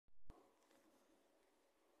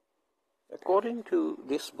According to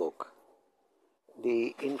this book,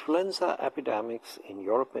 the influenza epidemics in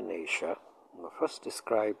Europe and Asia, first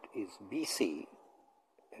described is BC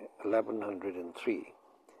 1103,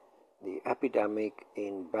 the epidemic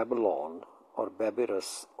in Babylon or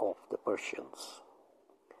Babyrus of the Persians.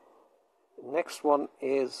 Next one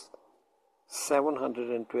is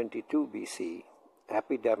 722 BC,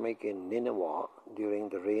 epidemic in Nineveh during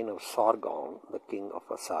the reign of Sargon, the king of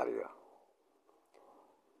Assyria.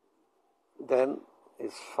 Then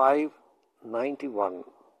is 591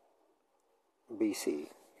 BC.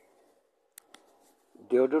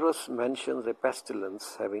 Diodorus mentions a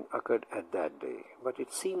pestilence having occurred at that day, but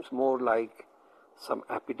it seems more like some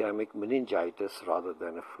epidemic meningitis rather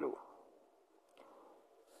than a flu.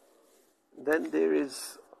 Then there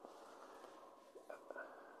is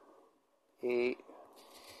a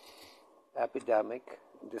epidemic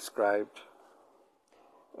described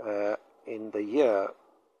in the year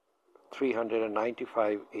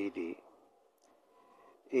 395 AD.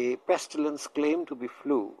 A pestilence claimed to be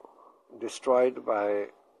flu, destroyed by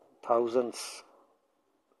thousands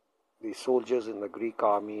the soldiers in the Greek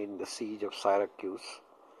army in the siege of Syracuse,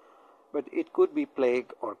 but it could be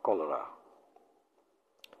plague or cholera.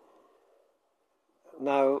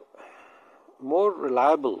 Now, more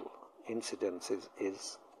reliable incidences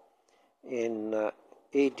is in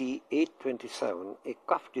AD 827, a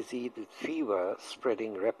cough disease with fever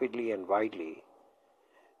spreading rapidly and widely,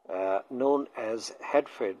 known as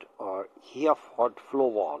headfed or Heafod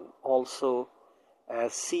flovon, also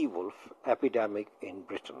as sea wolf epidemic in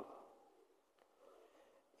Britain.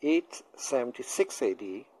 876 AD,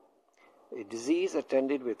 a disease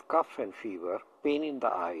attended with cough and fever, pain in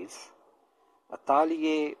the eyes,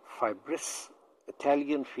 Ataliae fibris,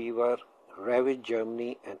 Italian fever, ravaged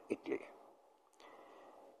Germany and Italy.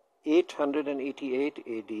 888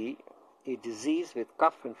 AD, a disease with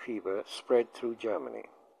cough and fever spread through Germany.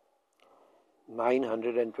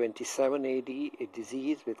 927 AD, a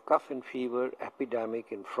disease with cough and fever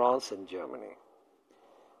epidemic in France and Germany.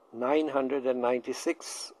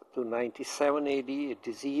 996 to 97 AD, a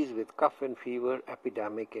disease with cough and fever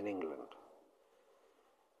epidemic in England.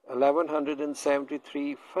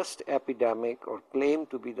 1173, first epidemic or claimed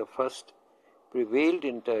to be the first prevailed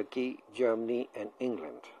in Turkey, Germany and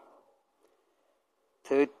England.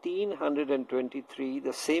 1323,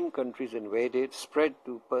 the same countries invaded, spread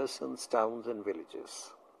to persons, towns and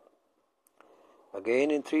villages.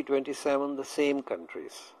 Again in 327, the same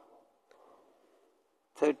countries.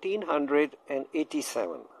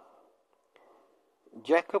 1387,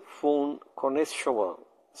 Jacob von Koneschauer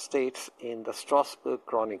states in the Strasbourg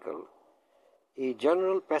Chronicle, a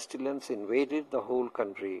general pestilence invaded the whole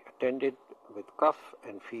country, attended with cough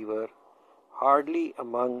and fever. Hardly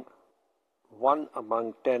one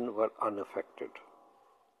among 10 were unaffected.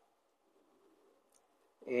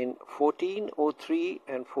 In 1403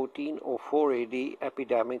 and 1404 AD,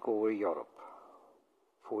 epidemic over Europe.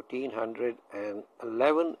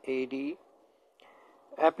 1411 AD,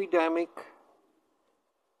 epidemic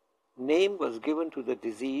name was given to the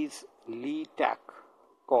disease Lee-Tack,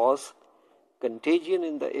 cause contagion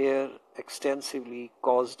in the air, extensively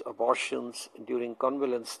caused abortions. During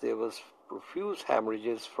convalescence there was profuse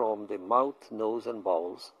hemorrhages from the mouth, nose and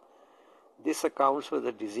bowels. This accounts for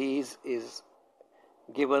the disease is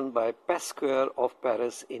given by Pasteur of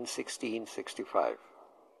Paris in 1665.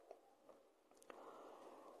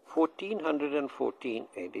 1414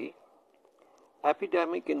 AD,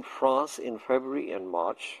 epidemic in France in February and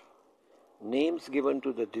March. Names given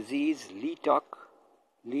to the disease Lee-Tack,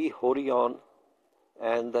 Lee-Horion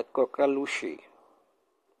and the Coqueluche.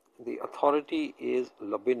 The authority is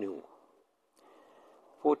Lobinu.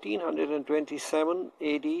 1427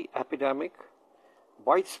 AD, epidemic,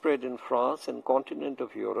 widespread in France and continent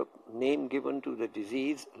of Europe. Name given to the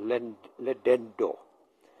disease Ledendo.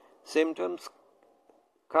 Symptoms: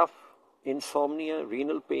 cough, insomnia,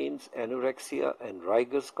 renal pains, anorexia and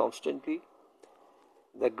rigors constantly.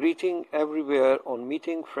 The greeting everywhere on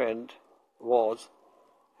meeting friend was,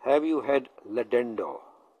 "Have you had Ledendo?"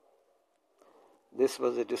 This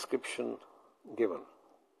was a description given.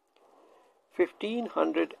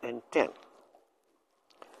 1510,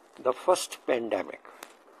 the first pandemic.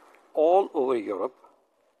 All over Europe,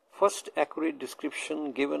 first accurate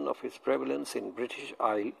description given of its prevalence in British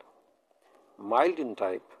Isle, mild in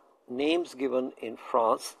type. Names given in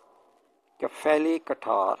France, Cafale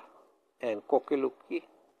Catar and Coqueluche.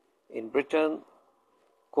 In Britain,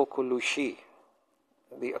 Coqueluche.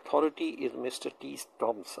 The authority is Mr. T.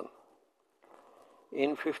 Thompson.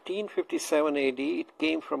 In 1557 AD, it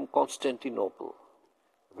came from Constantinople.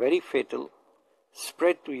 Very fatal,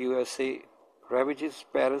 spread to USA, ravages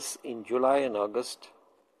Paris in July and August,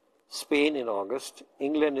 Spain in August,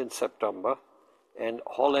 England in September, and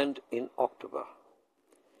Holland in October.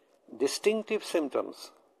 Distinctive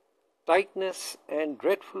symptoms: tightness and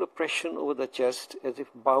dreadful oppression over the chest as if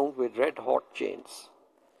bound with red-hot chains.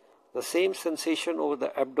 The same sensation over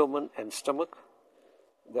the abdomen and stomach.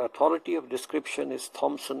 The authority of description is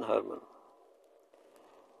Thomson Herman.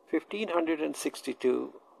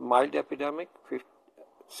 1562, mild epidemic.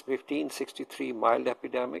 1563, mild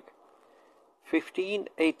epidemic.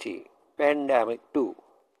 1580, pandemic 2.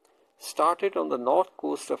 Started on the north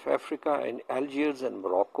coast of Africa in Algiers and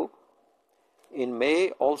Morocco. In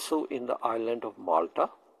May, also in the island of Malta.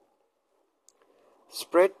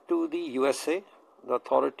 Spread to the USA. The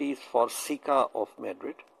authorities for Zika of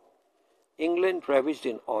Madrid. England ravaged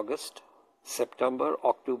in August, September,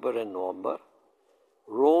 October and November.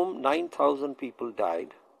 Rome, 9,000 people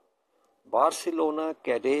died. Barcelona,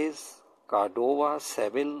 Cadiz, Cordova,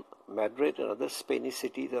 Seville, Madrid and other Spanish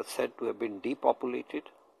cities are said to have been depopulated.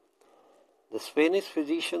 The Spanish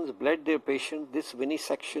physicians bled their patients. This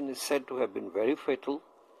vivisection is said to have been very fatal.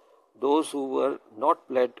 Those who were not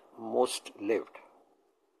bled most lived.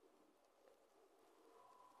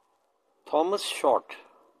 Thomas Short,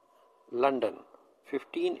 London,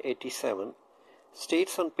 1587,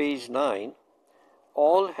 states on page 9,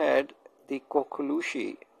 all had the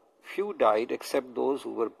coqueluche, few died except those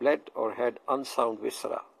who were bled or had unsound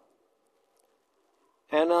viscera.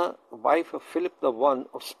 Anna, wife of Philip I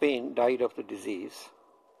of Spain, died of the disease.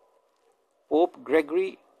 Pope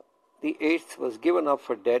Gregory VIII was given up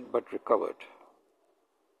for dead but recovered.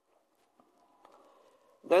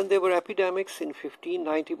 Then there were epidemics in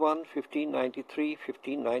 1591, 1593,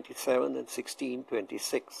 1597 and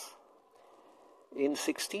 1626. In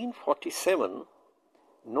 1647,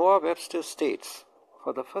 Noah Webster states,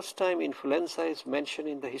 for the first time influenza is mentioned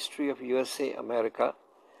in the history of USA, America,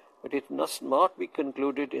 but it must not be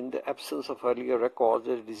concluded in the absence of earlier records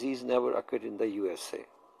that the disease never occurred in the USA.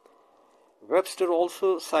 Webster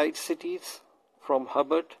also cites cities from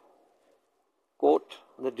Hubbard, quote,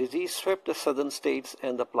 the disease swept the southern states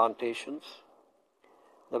and the plantations.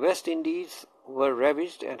 The West Indies were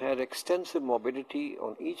ravaged and had extensive morbidity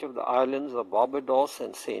on each of the islands of Barbados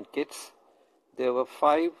and St. Kitts. There were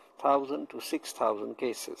 5,000 to 6,000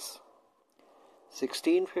 cases.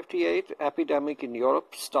 1658, epidemic in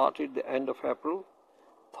Europe started the end of April.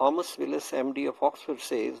 Thomas Willis, MD of Oxford,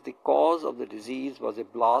 says the cause of the disease was a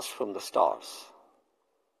blast from the stars.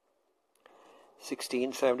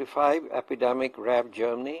 1675, epidemic ravaged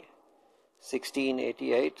Germany.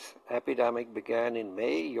 1688, epidemic began in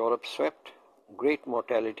May. Europe swept. Great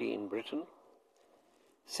mortality in Britain.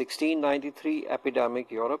 1693, epidemic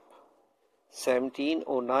Europe.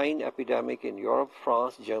 1709, epidemic in Europe,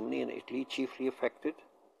 France, Germany and Italy chiefly affected.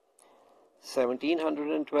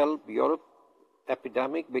 1712, Europe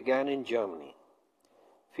epidemic began in Germany.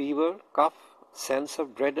 Fever, cough, sense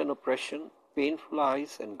of dread and oppression, painful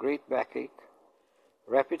eyes and great backache.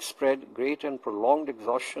 Rapid spread, great and prolonged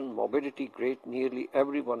exhaustion, morbidity great, nearly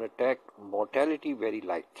everyone attacked, mortality very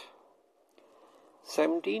light.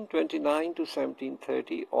 1729 to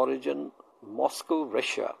 1730, origin Moscow,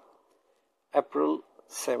 Russia. April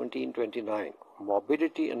 1729,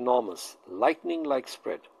 morbidity enormous, lightning-like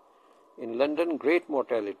spread. In London, great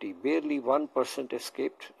mortality, barely 1%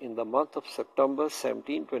 escaped. In the month of September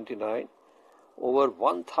 1729, over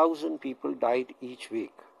 1,000 people died each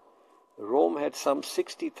week. Rome had some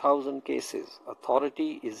 60,000 cases.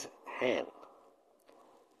 Authority is Han.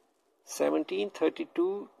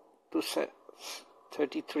 1732 to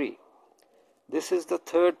 33. This is the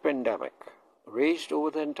third pandemic. Raged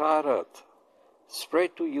over the entire earth.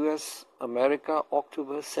 Spread to US, America,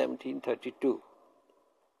 October 1732.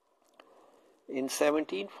 In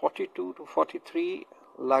 1742 to 43,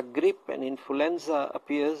 La Grippe and influenza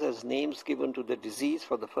appears as names given to the disease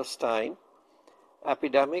for the first time.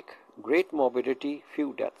 Epidemic, great morbidity,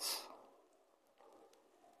 few deaths.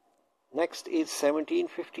 Next is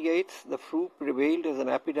 1758. The flu prevailed as an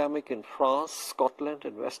epidemic in France, Scotland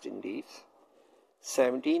and West Indies.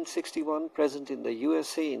 1761, present in the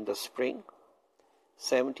USA in the spring.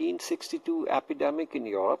 1762, epidemic in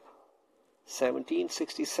Europe.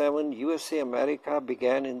 1767, USA, America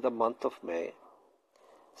began in the month of May.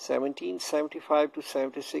 1775 to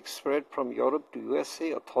 76, spread from Europe to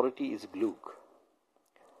USA, authority is Gluck.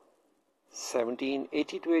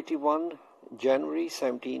 1780 to 81, January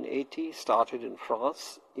 1780, started in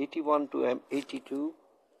France. 81 to 82,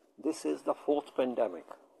 this is the fourth pandemic.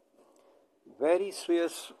 Very severe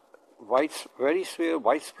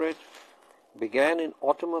widespread, began in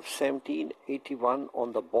autumn of 1781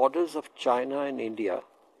 on the borders of China and India,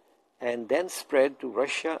 and then spread to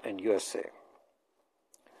Russia and USA.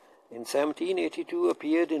 In 1782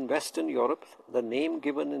 appeared in Western Europe. The name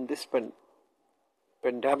given in this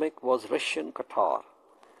pandemic was Russian catarrh.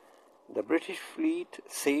 The British fleet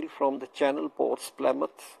sailed from the Channel ports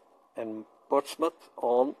Plymouth and Portsmouth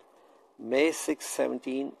on May 6,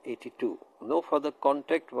 1782. No further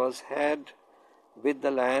contact was had with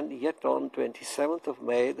the land, yet on 27th of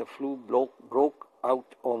May the flu broke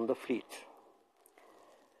out on the fleet.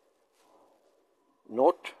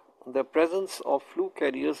 Note: the presence of flu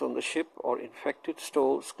carriers on the ship or infected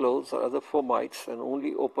stores, clothes or other fomites, and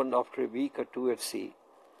only opened after a week or two at sea.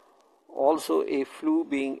 Also, a flu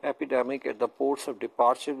being epidemic at the ports of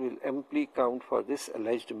departure will amply count for this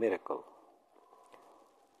alleged miracle.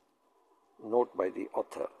 Note by the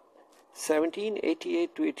author.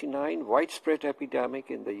 1788 to 89, widespread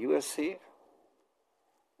epidemic in the USA.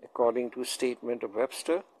 According to statement of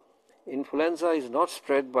Webster, influenza is not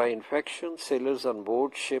spread by infection. Sailors on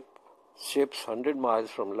board ships 100 miles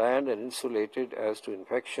from land and insulated as to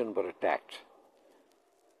infection were attacked.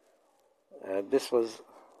 This was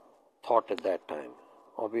thought at that time.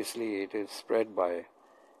 Obviously, it is spread by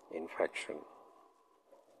infection.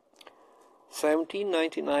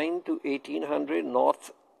 1799 to 1800,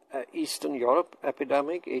 Eastern Europe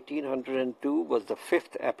epidemic. 1802 was the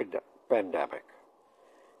fifth pandemic.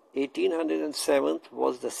 1807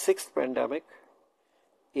 was the sixth pandemic.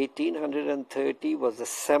 1830 was the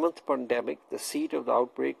seventh pandemic. The seat of the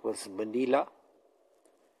outbreak was Manila.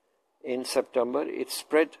 In September, it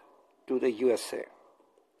spread to the USA.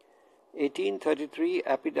 1833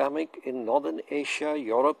 epidemic in Northern Asia,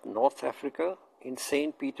 Europe, North Africa. In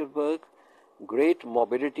St. Petersburg, great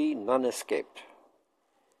morbidity, none escaped.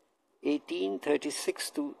 1836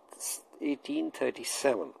 to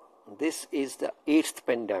 1837. This is the eighth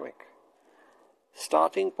pandemic.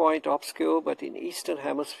 Starting point obscure, but in Eastern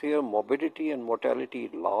Hemisphere, morbidity and mortality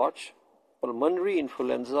large. Pulmonary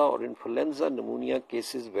influenza or influenza pneumonia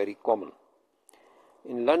cases very common.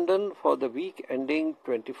 In London, for the week ending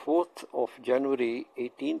 24th of January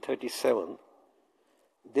 1837,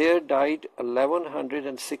 there died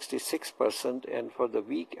 1,166 persons, and for the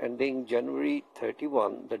week ending January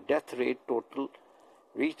 31, the death rate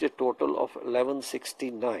reached a total of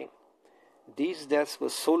 1,169. These deaths were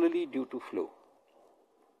solely due to flu.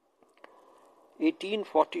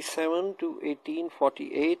 1847 to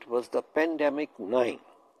 1848 was the pandemic 9.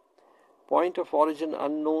 Point of origin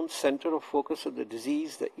unknown, center of focus of the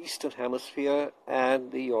disease, the Eastern Hemisphere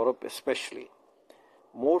and the Europe especially.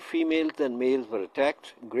 More females than males were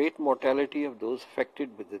attacked. Great mortality of those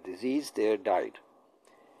affected with the disease there died.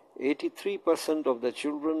 83% of the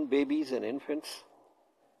children, babies and infants.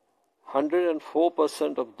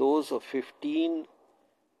 104% of those of 15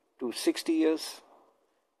 to 60 years.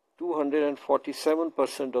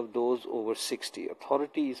 247% of those over 60.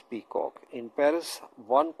 Authority is Peacock. In Paris,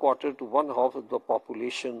 1/4 to 1/2 of the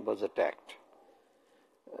population was attacked.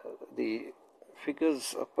 The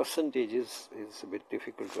figures of percentages is a bit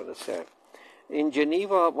difficult to understand. In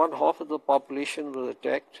Geneva, 1/2 of the population was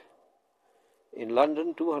attacked. In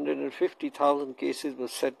London, 250,000 cases were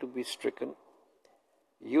said to be stricken.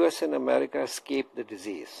 US and America escaped the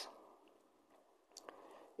disease.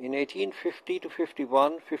 In 1850 to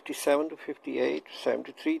 51, 57 to 58,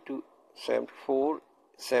 73 to 74,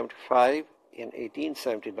 75, in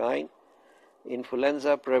 1879,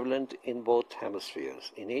 influenza prevalent in both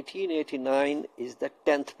hemispheres. In 1889 is the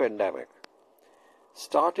 10th pandemic.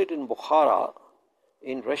 Started in Bukhara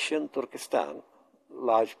in Russian Turkestan,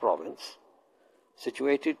 large province,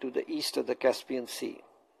 situated to the east of the Caspian Sea.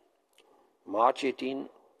 March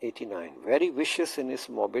 1889. Very vicious in its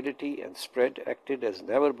morbidity and spread, acted as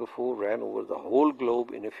never before, ran over the whole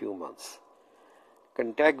globe in a few months.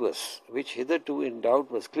 Contagious, which hitherto in doubt,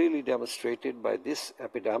 was clearly demonstrated by this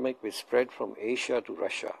epidemic which spread from Asia to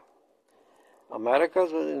Russia.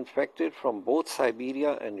 Americas was infected from both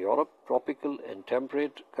Siberia and Europe. Tropical and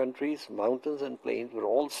temperate countries, mountains and plains were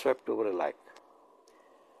all swept over alike.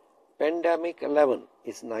 Pandemic 11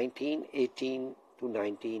 is 1918 to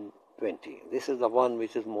 1920. This is the one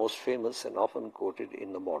which is most famous and often quoted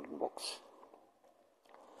in the modern books.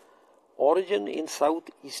 Origin in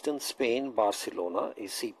southeastern Spain, Barcelona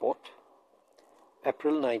is seaport,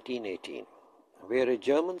 April 1918, where a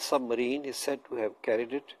German submarine is said to have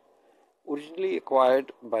carried it, originally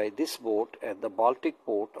acquired by this boat at the Baltic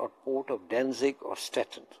port or port of Danzig or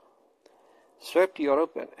Stettin. Swept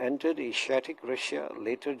Europe and entered Asiatic Russia,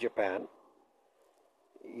 later Japan.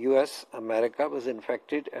 US, America was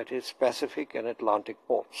infected at its Pacific and Atlantic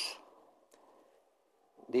ports.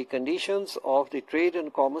 The conditions of the trade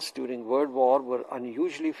and commerce during World War were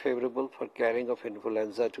unusually favorable for carrying of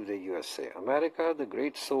influenza to the USA. America, the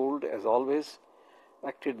great souled, as always,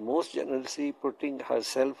 acted most generously, putting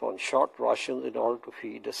herself on short rations in order to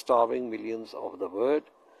feed the starving millions of the world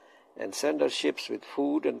and send her ships with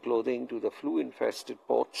food and clothing to the flu-infested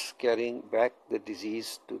ports, carrying back the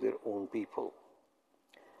disease to their own people.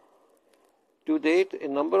 To date, a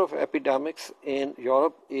number of epidemics in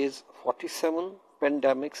Europe is 47,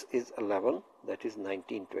 pandemics is 11, that is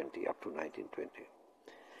 1920, up to 1920.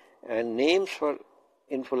 And names for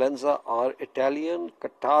influenza are Italian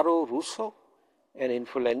Catarro russo and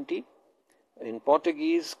influenti, in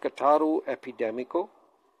Portuguese Catarro epidemico,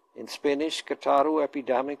 in Spanish Catarro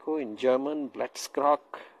epidemico, in German Blitzkrieg,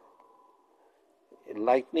 in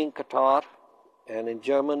lightning catarrh, and in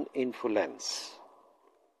German influenz.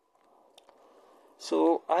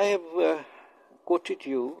 So I have quoted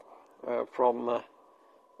you from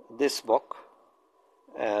this book,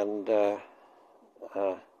 and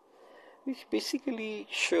which basically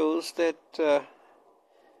shows that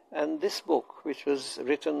and this book, which was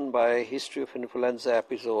written by History of Influenza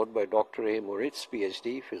episode by Dr.A.Mouritz,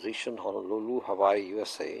 PhD, physician, Honolulu, Hawaii,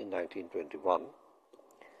 USA, in 1921.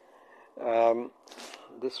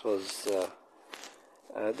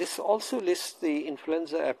 This also lists the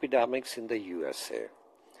influenza epidemics in the USA.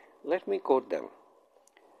 Let me quote them.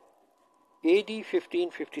 AD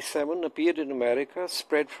 1557 appeared in America,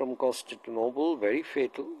 spread from Constantinople, very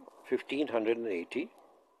fatal, 1580.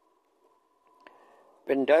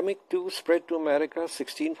 Pandemic 2 spread to America,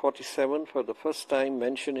 1647, for the first time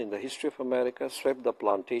mentioned in the history of America, swept the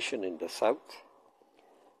plantation in the South.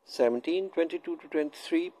 1722 to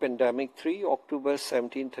 23, Pandemic 3, October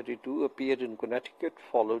 1732, appeared in Connecticut,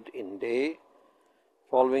 following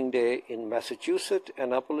day in Massachusetts.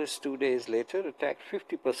 Annapolis 2 days later attacked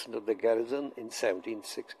 50% of the garrison in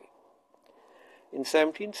 1760. In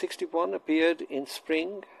 1761, appeared in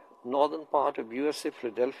spring, northern part of USA,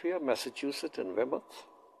 Philadelphia, Massachusetts, and Weymouth.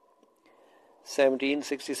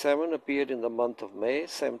 1767 appeared in the month of May.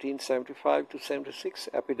 1775 to 76,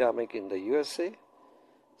 epidemic in the USA.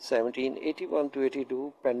 1781 to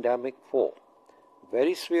 82, pandemic 4.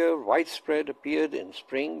 Very severe, widespread, appeared in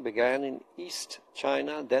spring, began in East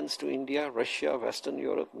China, thence to India, Russia, Western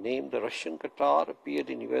Europe, named the Russian catarrh,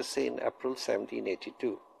 appeared in USA in April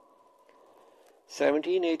 1782.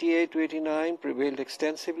 1788 to 89 prevailed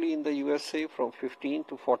extensively in the USA from 15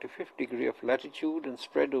 to 45th degree of latitude and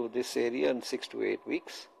spread over this area in 6 to 8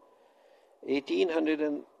 weeks.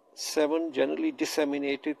 1807 generally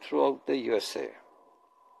disseminated throughout the USA.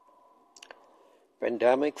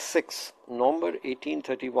 Pandemic 6, November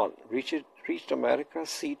 1831, reached America,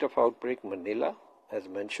 seat of outbreak Manila, as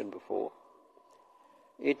mentioned before.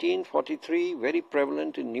 1843, very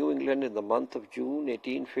prevalent in New England in the month of June.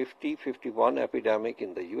 1850-51, epidemic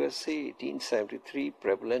in the USA. 1873,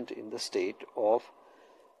 prevalent in the state of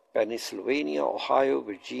Pennsylvania, Ohio,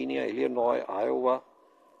 Virginia, Illinois, Iowa,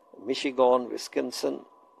 Michigan, Wisconsin,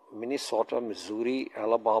 Minnesota, Missouri,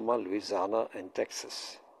 Alabama, Louisiana, and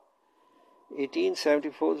Texas.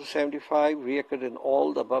 1874-75, reoccurred in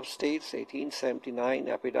all the above states. 1879,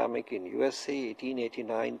 epidemic in USA.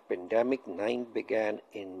 1889, pandemic 9 began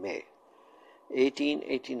in May.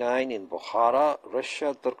 1889, in Bukhara,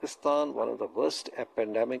 Russia, Turkestan, one of the worst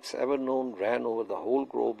pandemics ever known, ran over the whole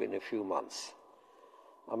globe in a few months.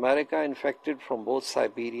 America, infected from both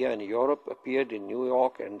Siberia and Europe, appeared in New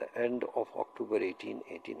York at the end of October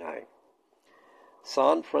 1889.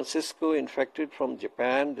 San Francisco, infected from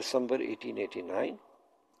Japan, December 1889.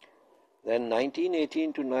 Then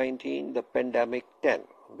 1918 to 19, the pandemic 10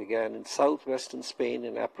 began in southwestern Spain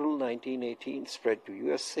in April 1918, spread to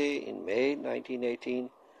USA in May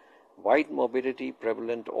 1918. Wide morbidity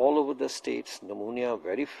prevalent all over the states, pneumonia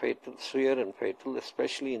very fatal, severe and fatal,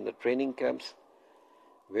 especially in the training camps,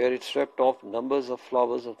 where it swept off numbers of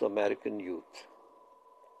flowers of the American youth.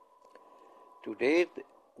 To date,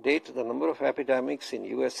 the number of epidemics in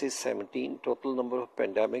USA is 17. Total number of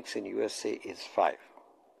pandemics in USA is 5.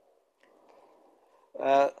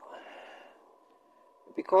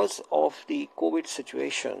 Because of the COVID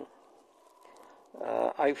situation,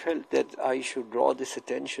 I felt that I should draw this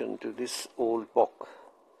attention to this old book.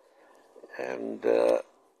 And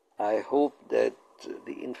I hope that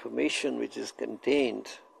the information which is contained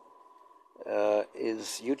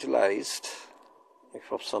is utilized,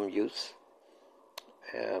 if of some use,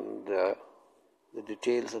 and the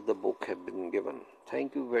details of the book have been given.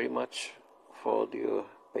 Thank you very much for your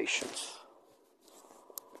patience.